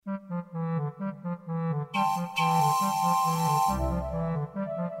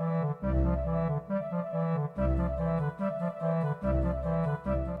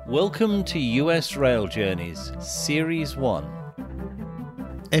Welcome to US Rail Journeys, Series 1.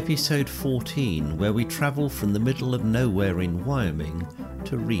 Episode 14, where we travel from the middle of nowhere in Wyoming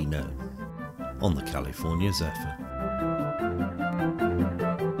to Reno, on the California Zephyr.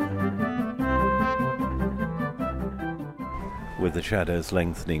 With the shadows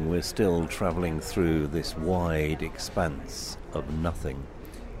lengthening, we're still travelling through this wide expanse of nothing.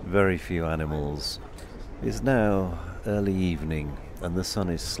 Very few animals. It's now early evening and the sun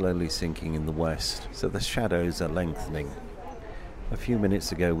is slowly sinking in the west, so the shadows are lengthening. A few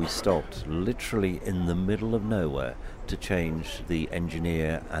minutes ago we stopped, literally in the middle of nowhere, to change the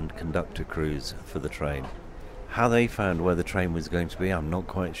engineer and conductor crews for the train. How they found where the train was going to be, I'm not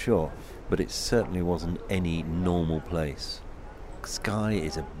quite sure, but it certainly wasn't any normal place. Sky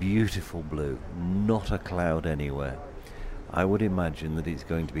is a beautiful blue, not a cloud anywhere. I would imagine that it's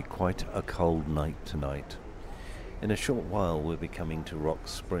going to be quite a cold night tonight. In a short while we'll be coming to Rock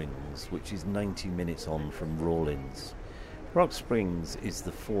Springs, which is 90 minutes on from Rawlins. Rock Springs is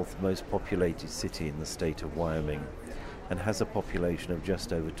the fourth most populated city in the state of Wyoming and has a population of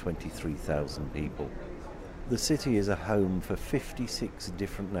just over 23,000 people. The city is a home for 56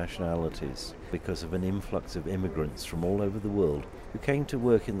 different nationalities because of an influx of immigrants from all over the world who came to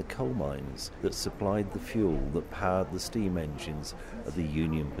work in the coal mines that supplied the fuel that powered the steam engines of the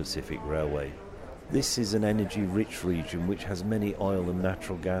Union Pacific Railway. This is an energy-rich region which has many oil and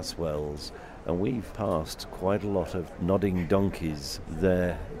natural gas wells, and we've passed quite a lot of nodding donkeys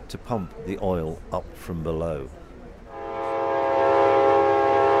there to pump the oil up from below.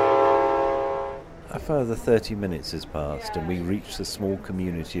 A further 30 minutes has passed and we reach the small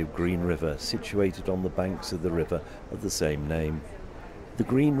community of Green River, situated on the banks of the river of the same name. The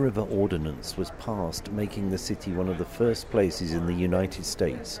Green River Ordinance was passed, making the city one of the first places in the United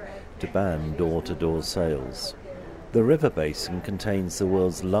States to ban door-to-door sales. The river basin contains the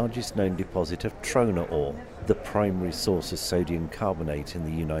world's largest known deposit of trona ore, the primary source of sodium carbonate in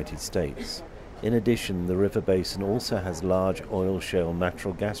the United States. In addition, the river basin also has large oil shale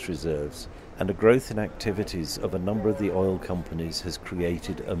natural gas reserves, and a growth in activities of a number of the oil companies has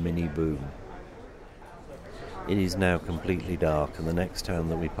created a mini boom. It is now completely dark, and the next town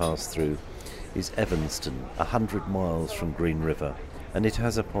that we pass through is Evanston, 100 miles from Green River, and it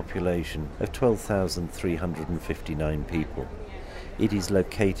has a population of 12,359 people. It is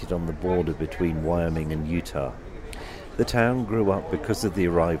located on the border between Wyoming and Utah. The town grew up because of the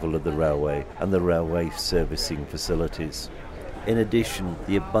arrival of the railway and the railway servicing facilities. In addition,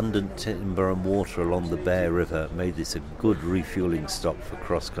 the abundant timber and water along the Bear River made this a good refueling stop for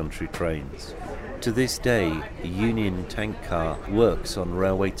cross-country trains. To this day, a Union tank car works on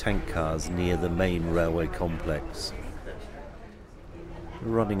railway tank cars near the main railway complex.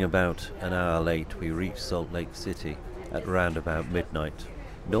 Running about an hour late, we reach Salt Lake City at round about midnight.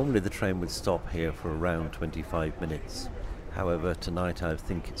 Normally the train would stop here for around 25 minutes. However, tonight I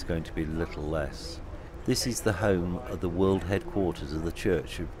think it's going to be a little less. This is the home of the world headquarters of the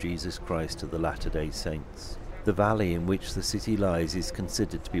Church of Jesus Christ of the Latter-day Saints. The valley in which the city lies is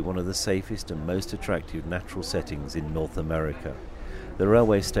considered to be one of the safest and most attractive natural settings in North America. The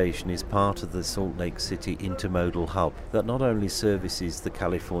railway station is part of the Salt Lake City intermodal hub that not only services the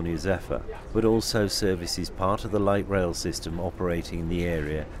California Zephyr, but also services part of the light rail system operating in the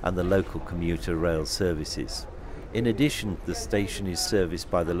area and the local commuter rail services. In addition, the station is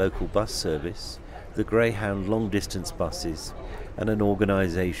serviced by the local bus service, the Greyhound long-distance buses, and an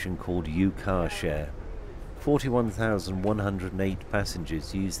organisation called U-Car Share. 41,108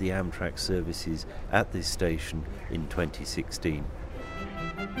 passengers used the Amtrak services at this station in 2016.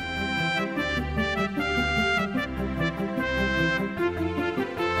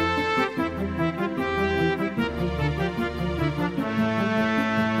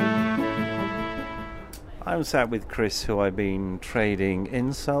 I'm sat with Chris, who I've been trading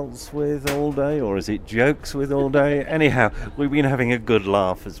insults with all day, or is it jokes with all day? Anyhow, we've been having a good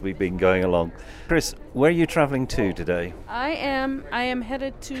laugh as we've been going along. Chris, where are you travelling to today? I am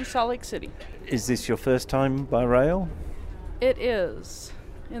headed to Salt Lake City. Is this your first time by rail? It is.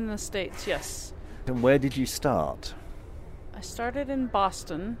 In the States, yes. And where did you start? I started in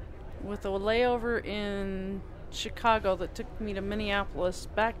Boston with a layover in Chicago that took me to Minneapolis,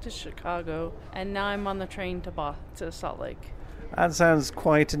 back to Chicago, and now I'm on the train to Salt Lake. That sounds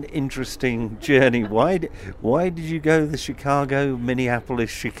quite an interesting journey. Why did you go the Chicago, Minneapolis,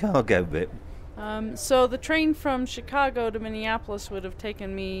 Chicago bit? So the train from Chicago to Minneapolis would have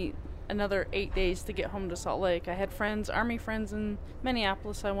taken me another 8 days to get home to Salt Lake. I had Army friends in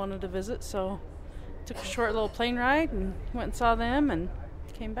Minneapolis I wanted to visit, so took a short little plane ride and went and saw them and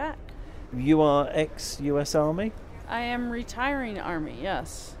came back. You are ex-US Army? I am retiring Army,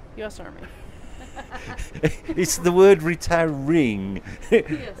 yes. U.S. Army. It's the word retiring.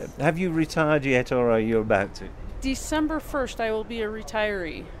 Yes. Have you retired yet, or are you about to? December 1st, I will be a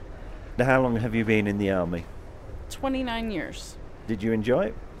retiree. Now, how long have you been in the Army? 29 years. Did you enjoy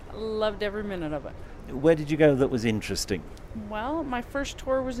it? Loved every minute of it. Where did you go that was interesting? Well, my first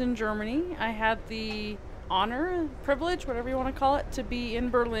tour was in Germany. I had the honor, privilege, whatever you want to call it, to be in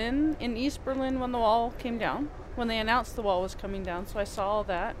Berlin, in East Berlin when the wall came down, when they announced the wall was coming down, so I saw all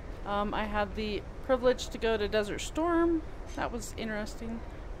that. I had the privilege to go to Desert Storm. That was interesting.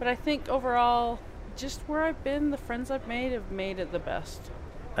 But I think overall, just where I've been, the friends I've made have made it the best.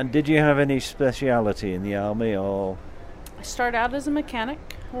 And did you have any speciality in the Army, or? I started out as a mechanic,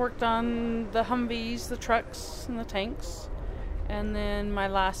 worked on the Humvees, the trucks, and the tanks. And then my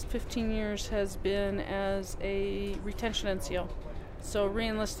last 15 years has been as a retention NCO, so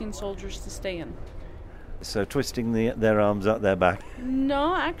re-enlisting soldiers to stay in. So twisting their arms up their back?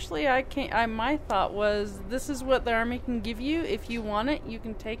 No, actually, I can't. My thought was, this is what the Army can give you. If you want it, you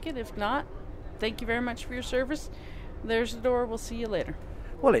can take it. If not, thank you very much for your service. There's the door. We'll see you later.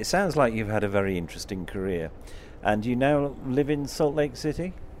 Well, it sounds like you've had a very interesting career. And you now live in Salt Lake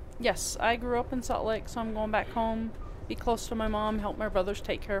City? Yes, I grew up in Salt Lake, so I'm going back home, be close to my mom, help my brothers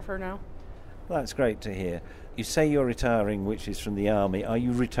take care of her now. Well, that's great to hear. You say you're retiring, which is from the Army. Are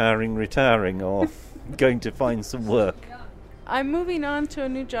you retiring, or going to find some work? I'm moving on to a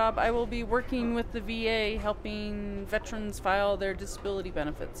new job. I will be working with the VA, helping veterans file their disability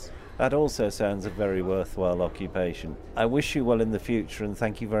benefits. That also sounds a very worthwhile occupation. I wish you well in the future, and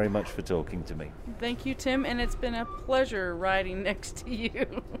thank you very much for talking to me. Thank you, Tim, and it's been a pleasure riding next to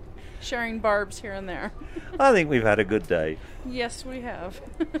you, sharing barbs here and there. I think we've had a good day. Yes, we have.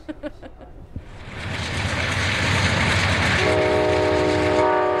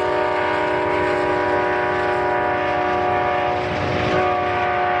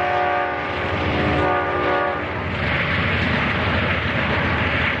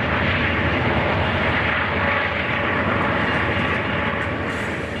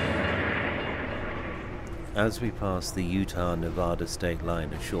 As we pass the Utah-Nevada state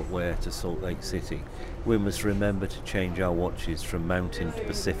line a short way to Salt Lake City, we must remember to change our watches from Mountain to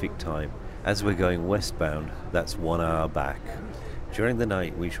Pacific time. As we're going westbound, that's 1 hour back. During the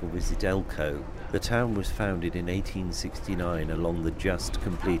night we shall visit Elko. The town was founded in 1869 along the just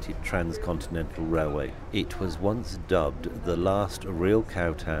completed Transcontinental Railway. It was once dubbed the last real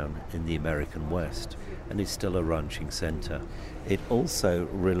cow town in the American West, and is still a ranching centre. It also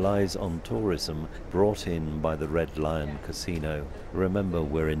relies on tourism brought in by the Red Lion Casino. Remember,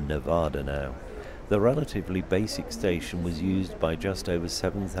 we're in Nevada now. The relatively basic station was used by just over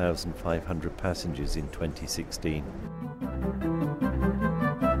 7,500 passengers in 2016.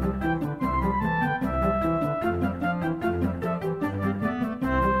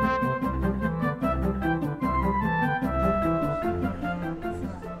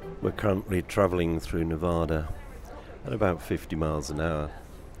 We're currently travelling through Nevada at about 50 miles an hour.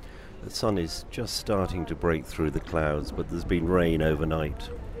 The sun is just starting to break through the clouds, but there's been rain overnight.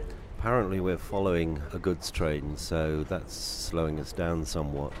 Apparently we're following a goods train, so that's slowing us down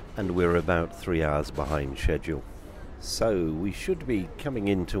somewhat, and we're about 3 hours behind schedule. So we should be coming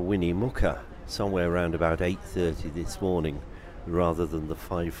into Winnemucca somewhere around about 8:30 this morning, rather than the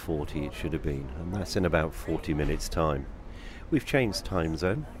 5:40 it should have been, and that's in about 40 minutes time. We've changed time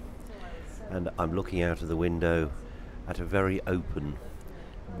zone, and I'm looking out of the window at a very open,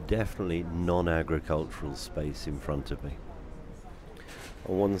 definitely non-agricultural space in front of me.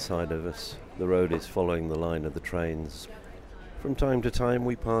 On one side of us, the road is following the line of the trains. From time to time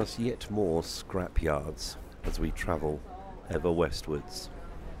we pass yet more scrap yards as we travel ever westwards.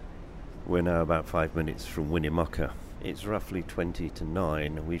 We're now about 5 minutes from Winnemucca. It's roughly 20 to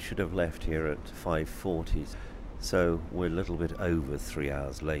 9. We should have left here at 5:40, so we're a little bit over 3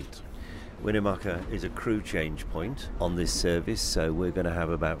 hours late. Winnemucca is a crew change point on this service, so we're going to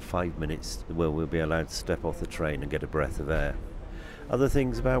have about 5 minutes where we'll be allowed to step off the train and get a breath of air. Other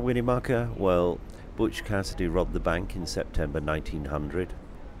things about Winnemucca, well, Butch Cassidy robbed the bank in September 1900,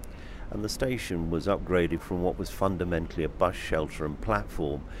 and the station was upgraded from what was fundamentally a bus shelter and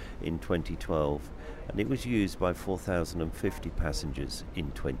platform in 2012, and it was used by 4,050 passengers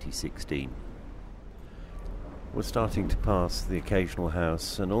in 2016. We're starting to pass the occasional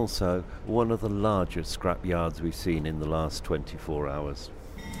house and also one of the larger scrap yards we've seen in the last 24 hours.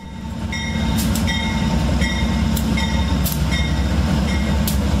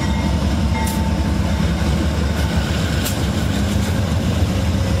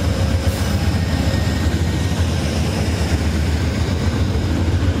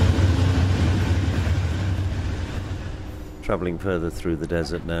 travelling further through the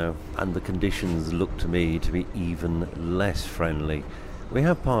desert now, and the conditions look to me to be even less friendly. We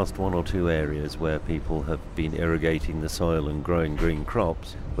have passed one or two areas where people have been irrigating the soil and growing green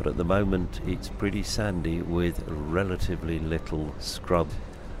crops, but at the moment it's pretty sandy with relatively little scrub.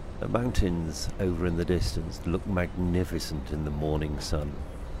 The mountains over in the distance look magnificent in the morning sun.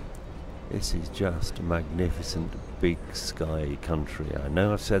 This is just magnificent big sky country. I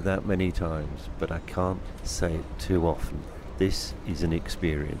know I've said that many times, but I can't say it too often. This is an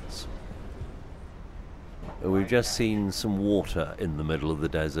experience. We've just seen some water in the middle of the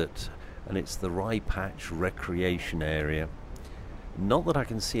desert, and it's the Rye Patch Recreation Area. Not that I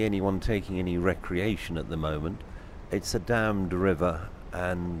can see anyone taking any recreation at the moment. It's a dammed river,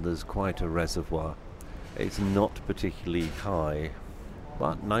 and there's quite a reservoir. It's not particularly high,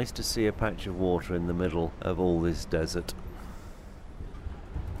 but nice to see a patch of water in the middle of all this desert.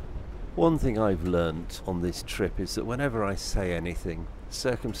 One thing I've learnt on this trip is that whenever I say anything,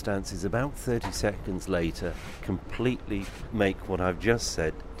 circumstances about 30 seconds later completely make what I've just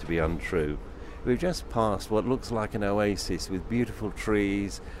said to be untrue. We've just passed what looks like an oasis with beautiful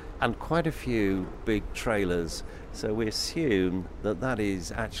trees and quite a few big trailers, so we assume that that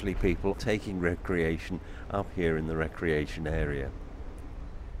is actually people taking recreation up here in the recreation area.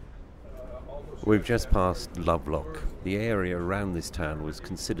 We've just passed Lovelock. The area around this town was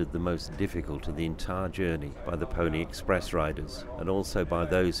considered the most difficult of the entire journey by the Pony Express riders, and also by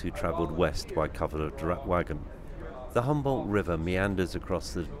those who travelled west by covered wagon. The Humboldt River meanders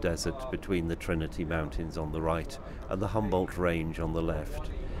across the desert between the Trinity Mountains on the right and the Humboldt Range on the left.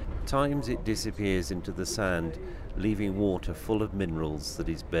 At times it disappears into the sand, leaving water full of minerals that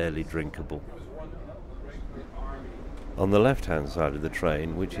is barely drinkable. On the left-hand side of the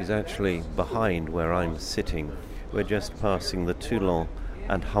train, which is actually behind where I'm sitting, we're just passing the Toulon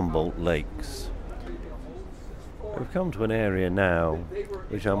and Humboldt lakes. We've come to an area now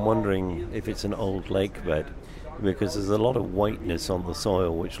which I'm wondering if it's an old lake bed, because there's a lot of whiteness on the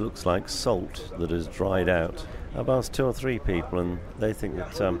soil which looks like salt that has dried out. I've asked 2 or 3 people and they think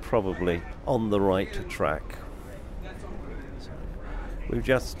that I'm probably on the right track. We've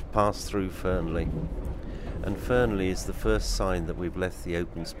just passed through Fernley. And Fernley is the first sign that we've left the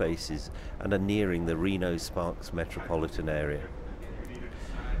open spaces and are nearing the Reno-Sparks metropolitan area.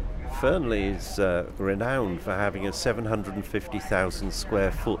 Fernley is renowned for having a 750,000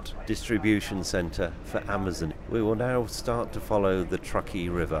 square foot distribution centre for Amazon. We will now start to follow the Truckee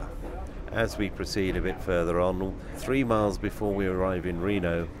River. As we proceed a bit further on, 3 miles before we arrive in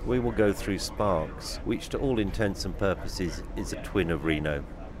Reno, we will go through Sparks, which to all intents and purposes is a twin of Reno.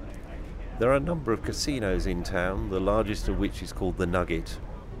 There are a number of casinos in town, the largest of which is called the Nugget.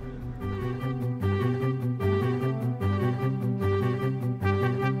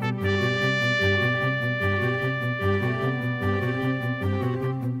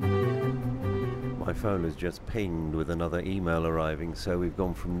 My phone has just pinged with another email arriving, so we've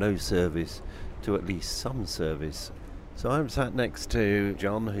gone from no service to at least some service. So I'm sat next to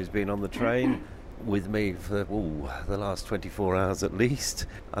John, who's been on the train with me for the last 24 hours at least.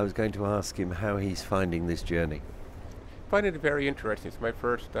 I was going to ask him how he's finding this journey. I find it very interesting. It's my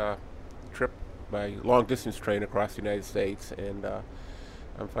first trip by long-distance train across the United States, and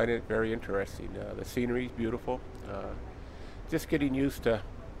I'm finding it very interesting. The scenery is beautiful. Just getting used to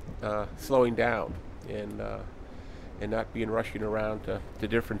slowing down and not being rushing around to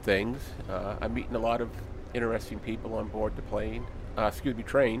different things. I'm meeting a lot of interesting people on board the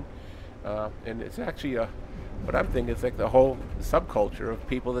train. And it's actually what I'm thinking is like the whole subculture of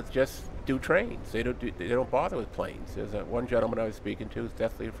people that just do trains. They don't bother with planes. There's one gentleman I was speaking to who's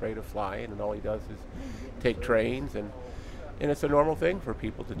deathly afraid of flying, and all he does is take trains, and it's a normal thing for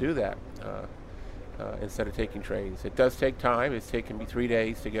people to do that instead of taking trains. It does take time. It's taken me 3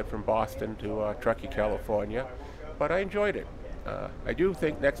 days to get from Boston to Truckee, California, but I enjoyed it. I do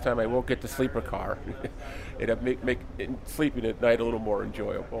think next time I won't get the sleeper car. It'll make sleeping at night a little more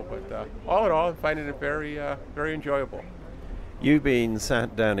enjoyable. But all in all, I'm finding it very, very enjoyable. You've been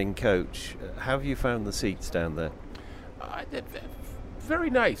sat down in coach. How have you found the seats down there?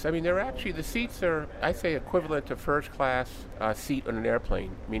 Very nice. I mean, the seats are, I say, equivalent to first class seat on an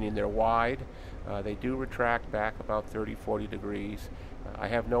airplane, meaning they're wide. They do retract back about 30, 40 degrees. I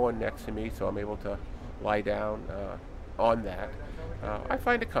have no one next to me, so I'm able to lie down on that. I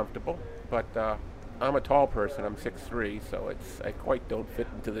find it comfortable, but I'm a tall person. I'm 6'3", so I quite don't fit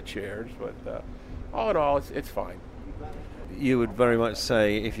into the chairs, but all in all, it's fine. You would very much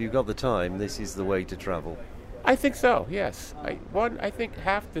say, if you've got the time, this is the way to travel. I think so, yes. I think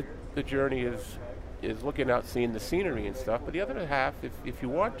half the journey is looking out, seeing the scenery and stuff, but the other half, if you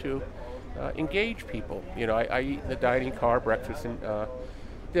want to, engage people. You know, I eat in the dining car, breakfast and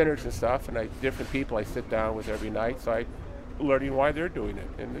dinners and stuff, and different people I sit down with every night, so I'm learning why they're doing it.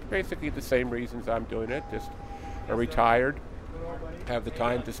 And it's basically the same reasons I'm doing it, just are retired, have the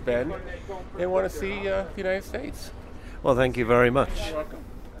time to spend, and want to see the United States. Well, thank you very much. You're welcome.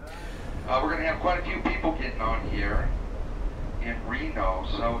 We're going to have quite a few people getting on here in Reno,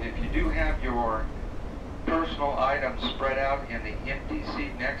 so if you do have your personal items spread out in the empty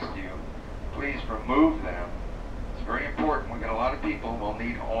seat next to you, please remove them. It's very important. We've got a lot of people. We'll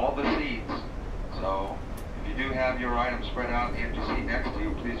need all the seats. So if you do have your items spread out in the empty seat next to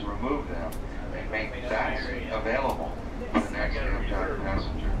you, please remove them and make that available for the next Amtrak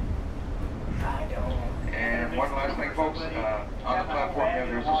passenger. And one last thing, folks, on the platform here,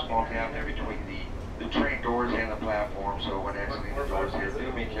 there's a small gap in between the train doors and the platform, so when exiting the doors here, do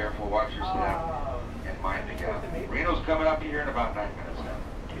be careful, watch your step, and mind the gap. Reno's coming up here in about 9 minutes now.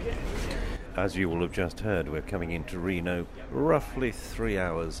 As you will have just heard, we're coming into Reno roughly 3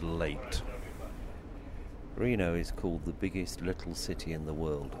 hours late. Reno is called the biggest little city in the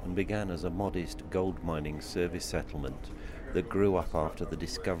world and began as a modest gold mining service settlement that grew up after the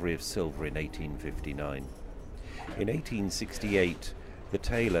discovery of silver in 1859. In 1868, the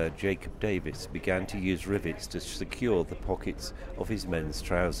tailor Jacob Davis began to use rivets to secure the pockets of his men's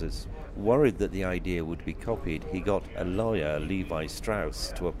trousers. Worried that the idea would be copied, he got a lawyer, Levi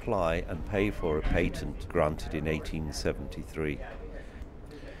Strauss, to apply and pay for a patent granted in 1873.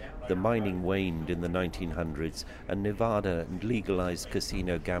 The mining waned in the 1900s, and Nevada legalized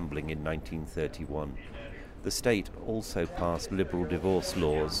casino gambling in 1931. The state also passed liberal divorce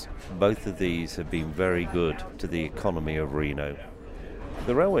laws. Both of these have been very good to the economy of Reno.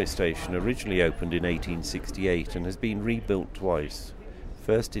 The railway station originally opened in 1868 and has been rebuilt twice,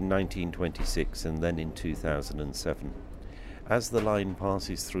 first in 1926 and then in 2007. As the line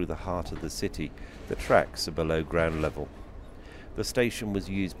passes through the heart of the city, the tracks are below ground level. The station was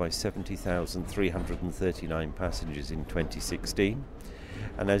used by 70,339 passengers in 2016,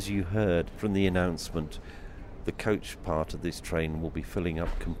 and as you heard from the announcement, the coach part of this train will be filling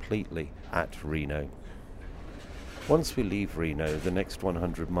up completely at Reno. Once we leave Reno, the next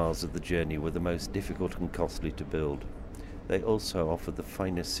 100 miles of the journey were the most difficult and costly to build. They also offer the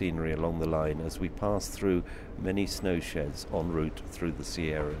finest scenery along the line as we pass through many snow sheds en route through the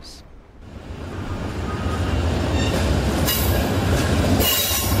Sierras.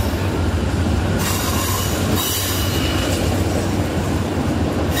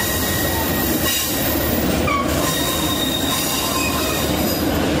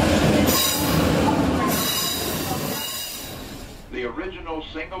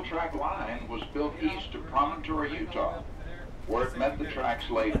 Single-track line was built east of Promontory, Utah, where it met the tracks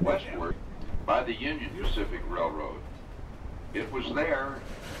laid westward by the Union Pacific Railroad. It was there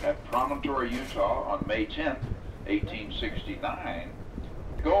at Promontory, Utah on May 10, 1869,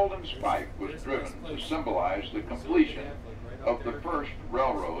 the Golden Spike was driven to symbolize the completion of the first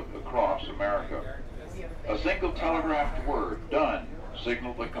railroad across America. A single telegraphed word, "done,"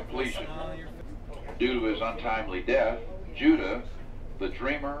 signaled the completion. Due to his untimely death, Judah, the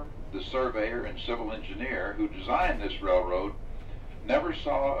dreamer, the surveyor, and civil engineer who designed this railroad, never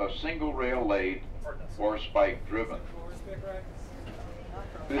saw a single rail laid or a spike driven.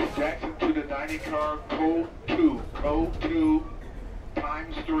 This is Jackson to the dining car, code 2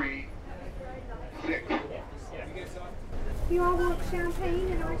 times 3, 6. You all want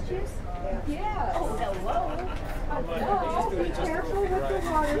champagne and orange juice? Yes. Oh, hello. Oh, be careful with the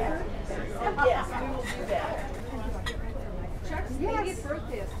water. Yes, we will do that. Chuck's 80th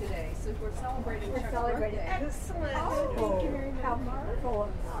birthday is today, so we're celebrating Chuck's birthday. Excellent. Oh, thank you very much. How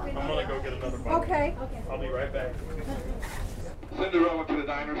marvelous. I'm gonna go get another bottle. Okay. I'll be right back. Cinderella to the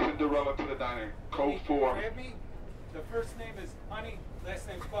diner, Cinderella to the diner, code 4. Baby, the first name is Honey, last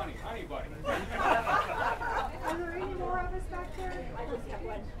name's Bunny. Honey Bunny. Are there any more of us back there? I just have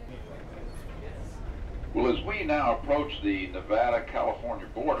one. Well, as we now approach the Nevada-California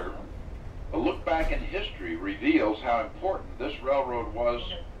border, a look back in history reveals how important this railroad was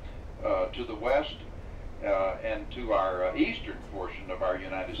to the west and to our eastern portion of our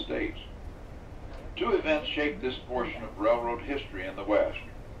United States. Two events shaped this portion of railroad history in the west.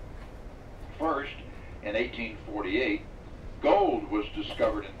 First, in 1848, gold was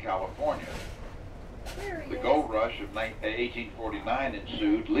discovered in California. The gold rush of 1849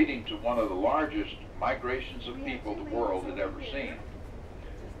 ensued, leading to one of the largest migrations of people the world had ever seen.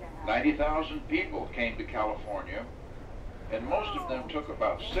 90,000 people came to California, and most of them took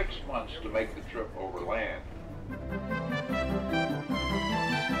about 6 months to make the trip over land.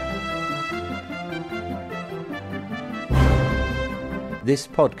 This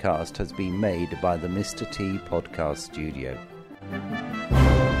podcast has been made by the Mr. T Podcast Studio.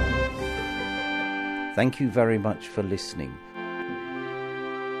 Thank you very much for listening.